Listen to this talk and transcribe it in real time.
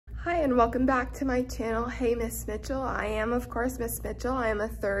Hi and welcome back to my channel. Hey Miss Mitchell. I am of course Miss Mitchell. I am a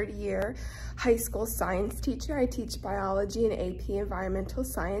third year high school science teacher. I teach biology and AP environmental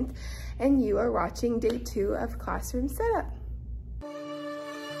science, and you are watching day 2 of classroom setup.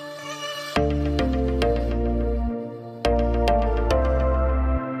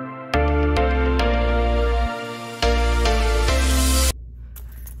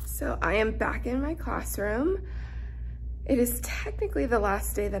 So I am back in my classroom. It is technically the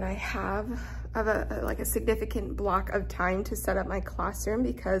last day that I have of a significant block of time to set up my classroom,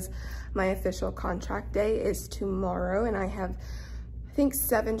 because my official contract day is tomorrow, and I have, I think,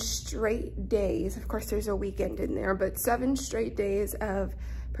 7 straight days. Of course, there's a weekend in there, but 7 straight days of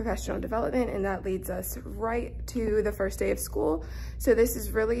professional development, and that leads us right to the first day of school. So this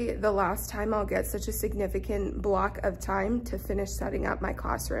is really the last time I'll get such a significant block of time to finish setting up my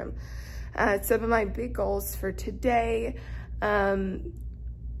classroom. Some of my big goals for today, well,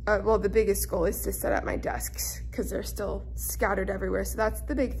 the biggest goal is to set up my desks because they're still scattered everywhere. So that's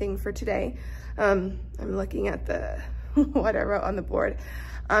the big thing for today. I'm looking at what I wrote on the board.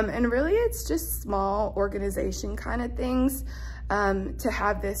 And really it's just small organization kind of things to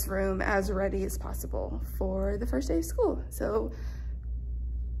have this room as ready as possible for the first day of school. So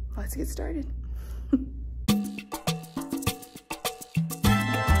let's get started.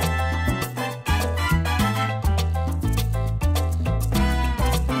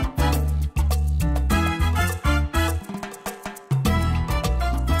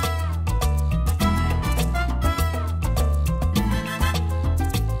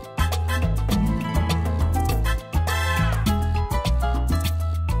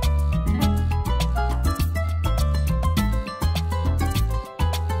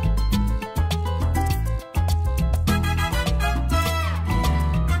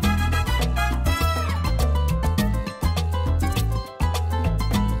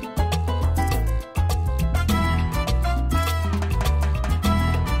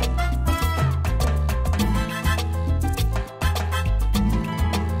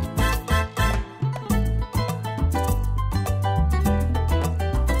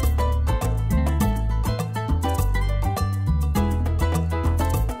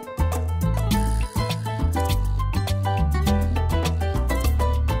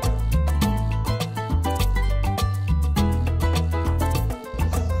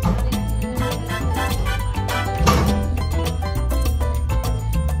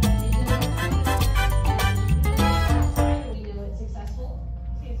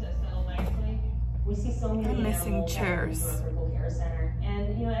 I'm missing chairs.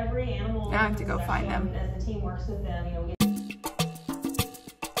 Now I have to go find them. As the team works with them,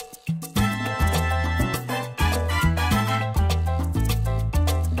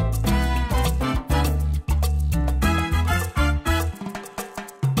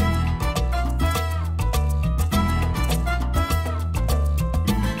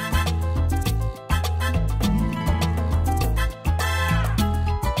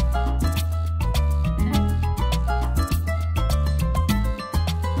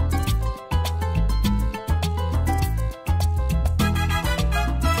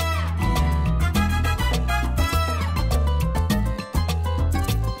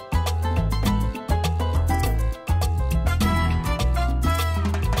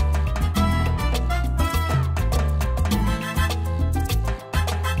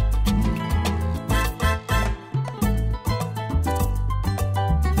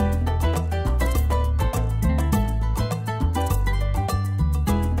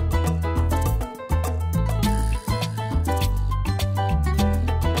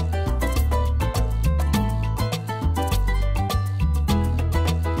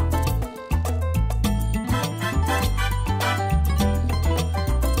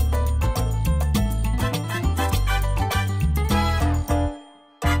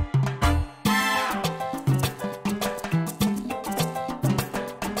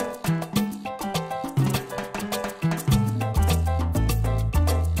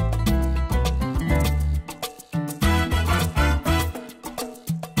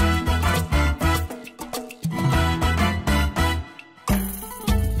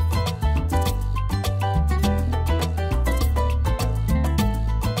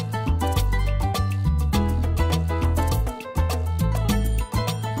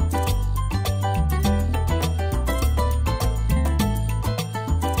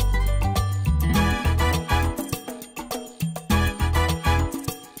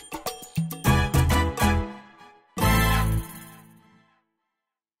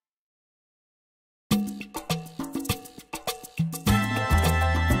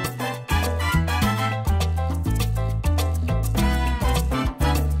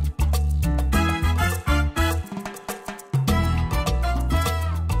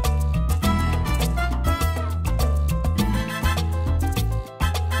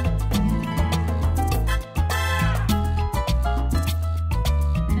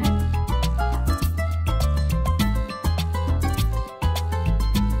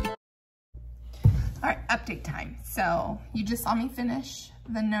 time. So you just saw me finish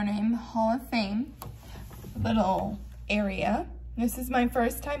the No Name Hall of Fame little area. This is my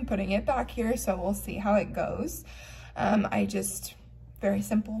first time putting it back here, so we'll see how it goes. Very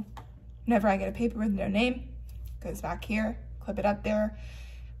simple. Whenever I get a paper with no name, goes back here, clip it up there,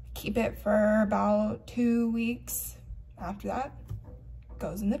 keep it for about 2 weeks. After that,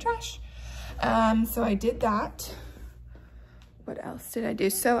 goes in the trash. So I did that. What else did I do?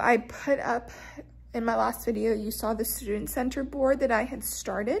 So I put up, in my last video, you saw the student center board that I had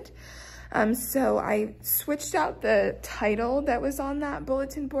started. So I switched out the title that was on that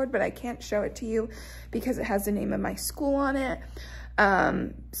bulletin board, but I can't show it to you because it has the name of my school on it.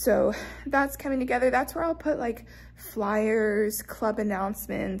 So that's coming together. That's where I'll put like flyers, club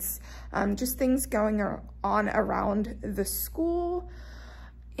announcements, just things going on around the school.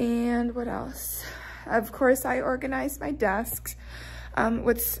 And what else? Of course, I organized my desks.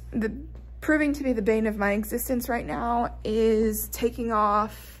 What's proving to be the bane of my existence right now is taking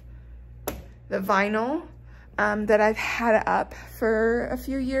off the vinyl that I've had up for a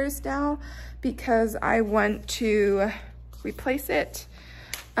few years now because I want to replace it.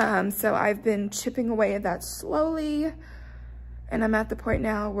 So I've been chipping away at that slowly, and I'm at the point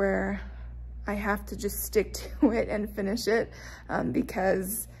now where I have to just stick to it and finish it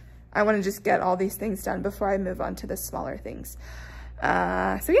because I want to just get all these things done before I move on to the smaller things. So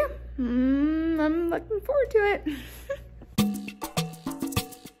yeah, I'm looking forward to it.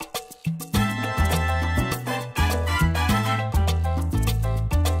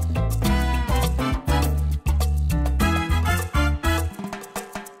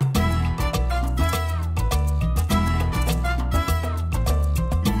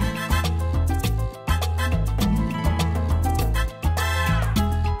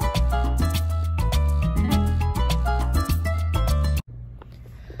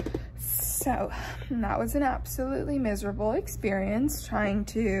 So that was an absolutely miserable experience trying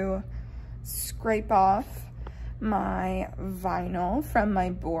to scrape off my vinyl from my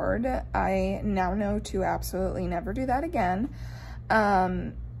board. I now know to absolutely never do that again.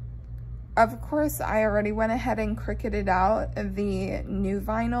 Of course, I already went ahead and cricketed out the new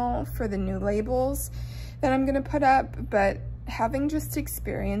vinyl for the new labels that I'm gonna put up, but having just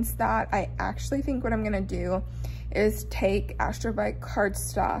experienced that, I actually think what I'm gonna do is take Astrobyte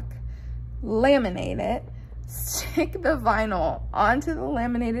cardstock, laminate it, stick the vinyl onto the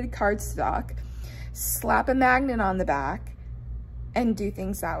laminated cardstock, slap a magnet on the back, and do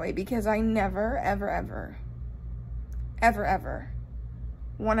things that way, because I never, ever, ever, ever, ever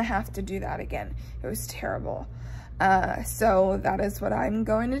want to have to do that again. It was terrible. So that is what I'm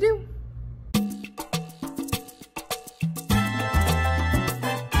going to do.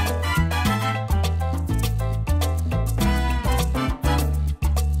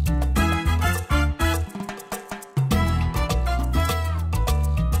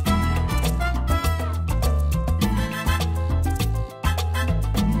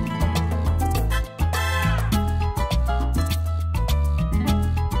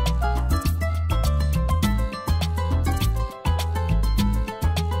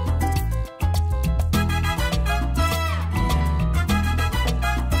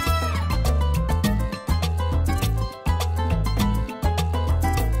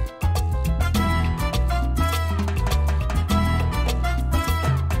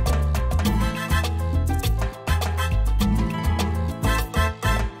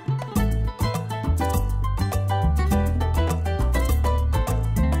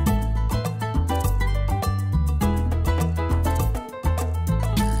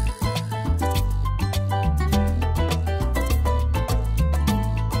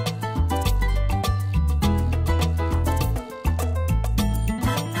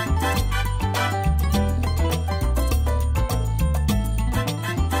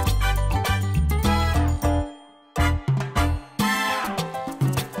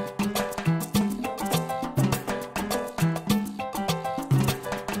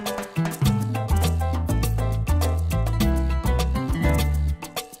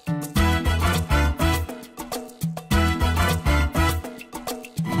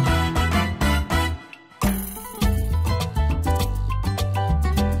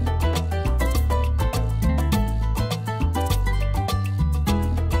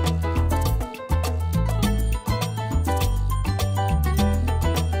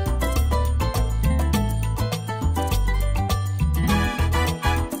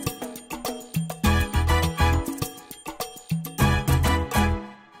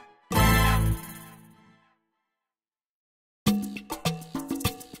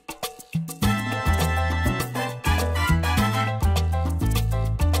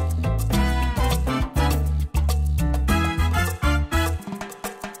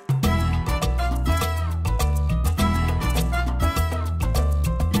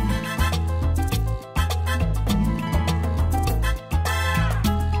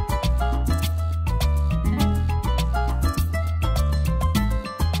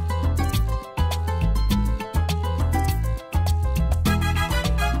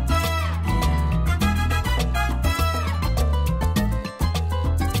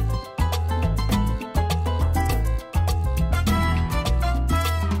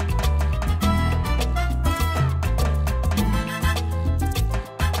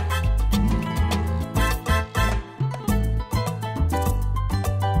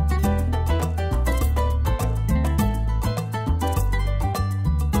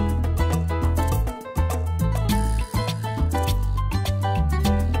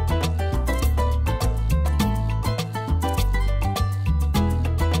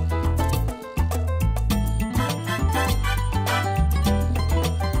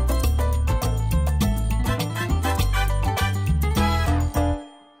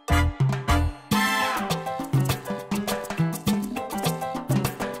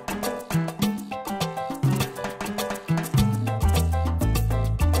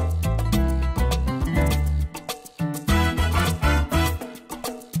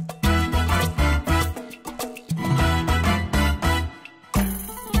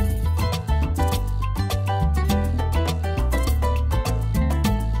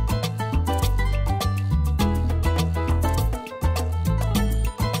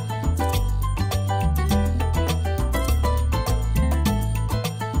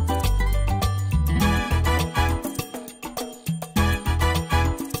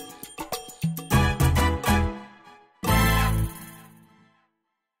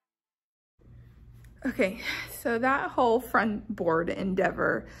 Okay, so that whole front board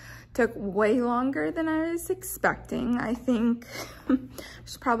endeavor took way longer than I was expecting. I think I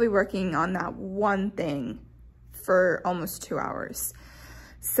was probably working on that one thing for almost 2 hours.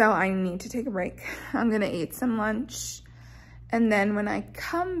 So I need to take a break. I'm gonna eat some lunch. And then when I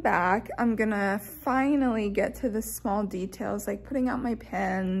come back, I'm gonna finally get to the small details, like putting out my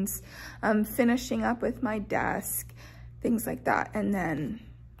pens, finishing up with my desk, things like that. And then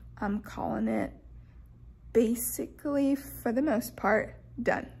I'm calling it basically, for the most part,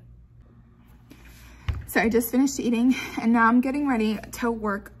 done. So I just finished eating and now I'm getting ready to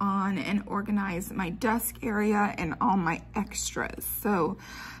work on and organize my desk area and all my extras. So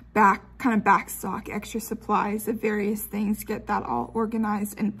back stock, extra supplies of various things, get that all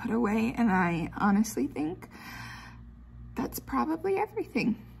organized and put away. And I honestly think that's probably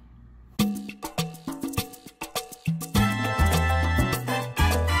everything.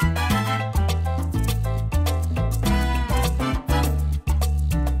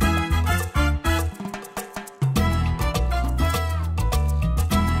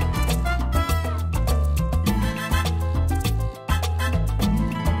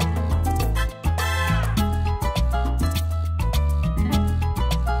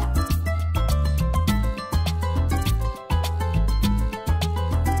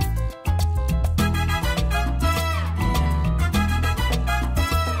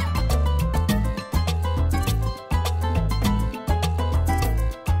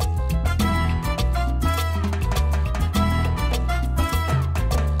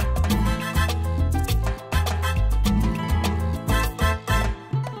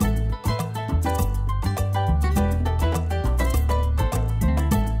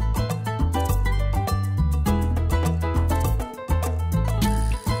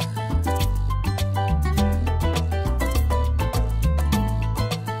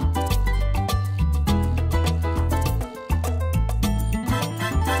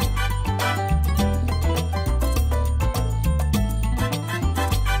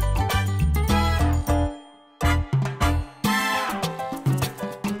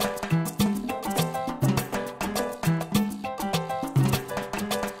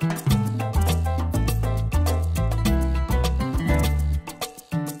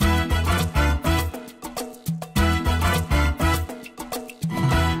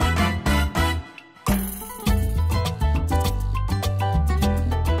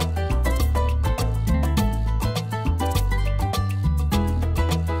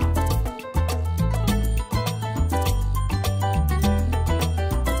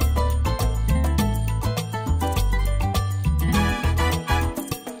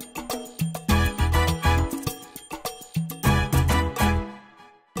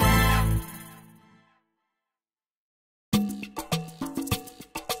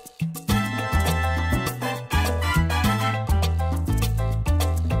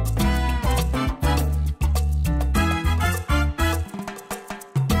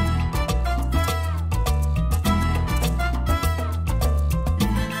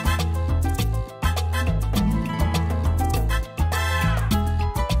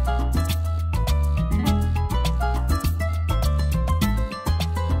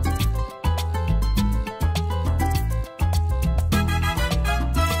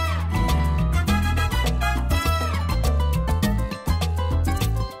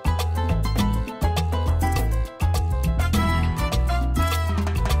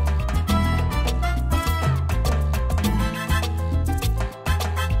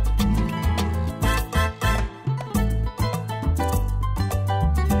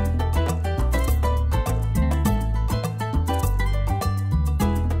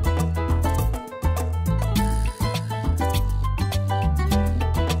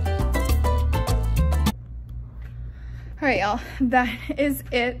 All right, y'all, that is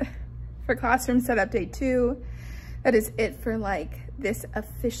it for Classroom Setup Day 2. That is it for like this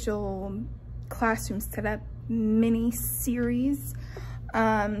official Classroom Setup mini series.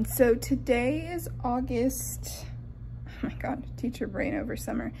 So today is August, oh my God, teacher brain over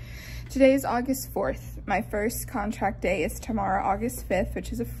summer. Today is August 4th. My first contract day is tomorrow, August 5th,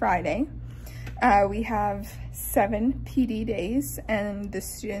 which is a Friday. We have 7 PD days and the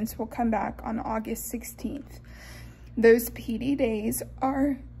students will come back on August 16th. Those PD days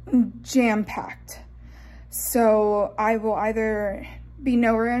are jam-packed. So I will either be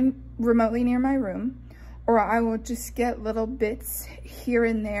nowhere remotely near my room, or I will just get little bits here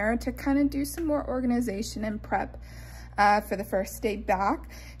and there to kind of do some more organization and prep for the first day back.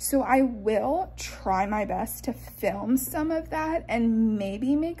 So I will try my best to film some of that and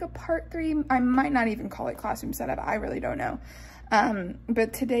maybe make a part 3. I might not even call it Classroom Setup. I really don't know.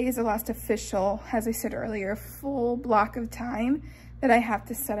 But today is the last official, as I said earlier, full block of time that I have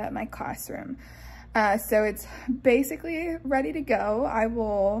to set up my classroom. So it's basically ready to go.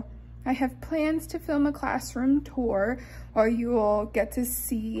 I have plans to film a classroom tour where you will get to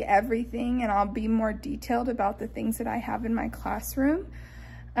see everything, and I'll be more detailed about the things that I have in my classroom.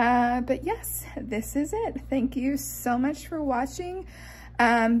 But yes, this is it. Thank you so much for watching.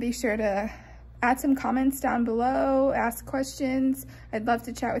 Be sure to add some comments down below, ask questions. I'd love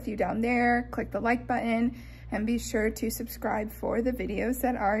to chat with you down there. Click the like button and be sure to subscribe for the videos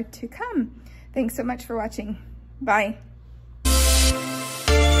that are to come. Thanks so much for watching. Bye.